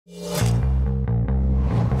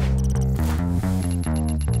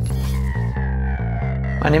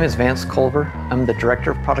name is Vance Culver. I'm the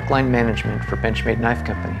Director of Product Line Management for Benchmade Knife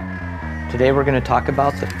Company. Today we're going to talk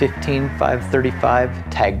about the 15535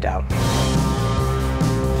 Taggedout.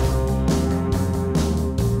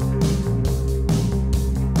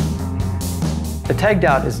 The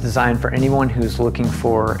Taggedout is designed for anyone who's looking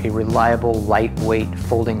for a reliable, lightweight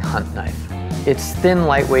folding hunt knife. Its thin,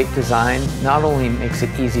 lightweight design not only makes it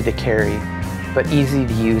easy to carry, but easy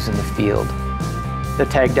to use in the field. The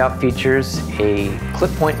Taggedout features a clip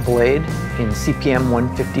point blade in CPM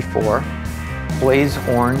 154, blaze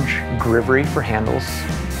orange grivery for handles,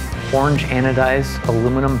 orange anodized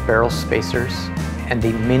aluminum barrel spacers, and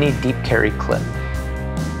a mini deep carry clip.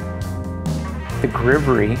 The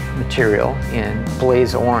grivery material in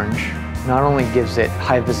blaze orange not only gives it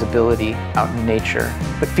high visibility out in nature,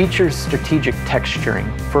 but features strategic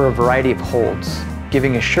texturing for a variety of holds,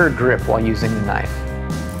 giving a sure grip while using the knife.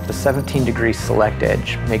 The 17-degree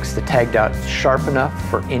SelectEdge makes the Taggedout sharp enough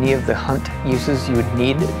for any of the hunt uses you would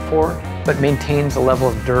need it for, but maintains a level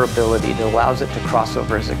of durability that allows it to cross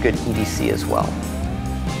over as a good EDC as well.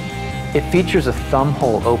 It features a thumb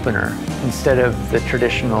hole opener instead of the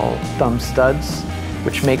traditional thumb studs,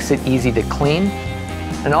 which makes it easy to clean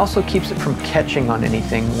and also keeps it from catching on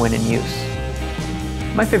anything when in use.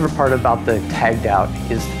 My favorite part about the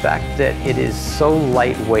Taggedout is the fact that it is so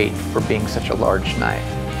lightweight for being such a large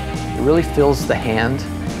knife. It really fills the hand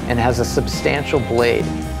and has a substantial blade,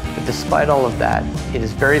 but despite all of that, it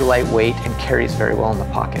is very lightweight and carries very well in the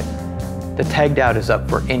pocket. The Taggedout is up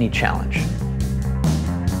for any challenge.